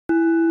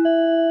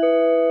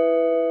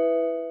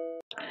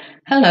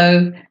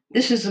Hello,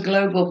 this is a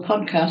global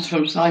podcast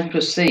from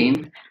Cyprus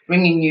Scene,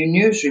 bringing you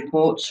news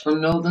reports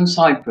from northern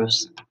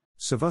Cyprus.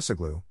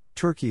 Çavuşoğlu,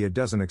 Turkey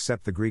doesn't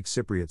accept the Greek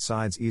Cypriot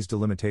side's EEZ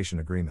delimitation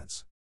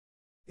agreements.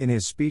 In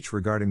his speech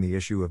regarding the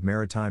issue of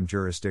maritime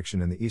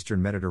jurisdiction in the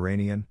eastern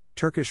Mediterranean,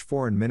 Turkish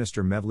Foreign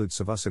Minister Mevlut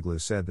Çavuşoğlu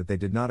said that they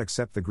did not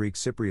accept the Greek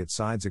Cypriot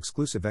side's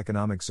exclusive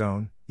economic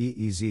zone,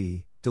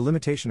 EEZ,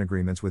 delimitation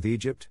agreements with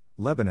Egypt,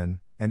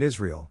 Lebanon, and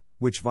Israel,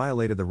 which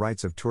violated the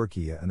rights of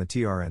Turkey and the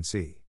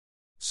TRNC.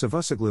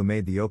 Çavuşoğlu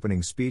made the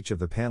opening speech of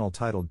the panel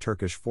titled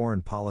Turkish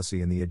Foreign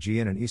Policy in the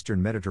Aegean and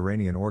Eastern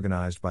Mediterranean,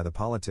 organized by the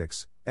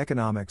Politics,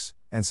 Economics,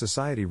 and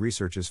Society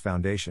Researches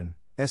Foundation,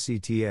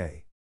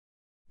 SETA.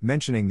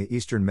 Mentioning the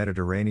Eastern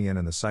Mediterranean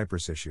and the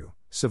Cyprus issue,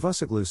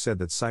 Çavuşoğlu said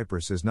that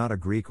Cyprus is not a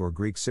Greek or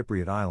Greek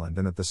Cypriot island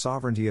and that the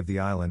sovereignty of the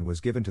island was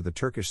given to the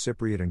Turkish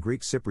Cypriot and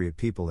Greek Cypriot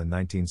people in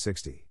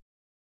 1960.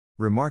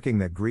 Remarking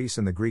that Greece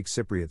and the Greek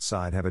Cypriot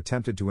side have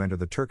attempted to enter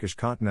the Turkish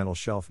continental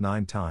shelf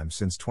 9 times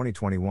since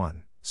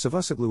 2021,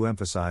 Çavuşoğlu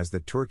emphasized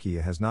that Turkey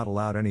has not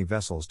allowed any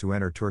vessels to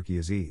enter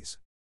Turkey's EEZ.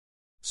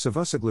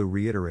 Çavuşoğlu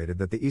reiterated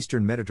that the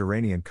Eastern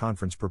Mediterranean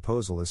Conference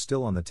proposal is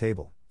still on the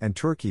table, and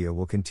Turkey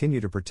will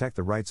continue to protect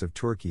the rights of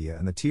Turkey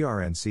and the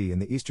TRNC in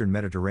the Eastern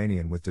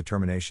Mediterranean with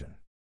determination.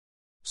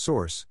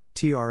 Source: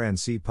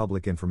 TRNC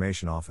Public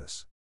Information Office.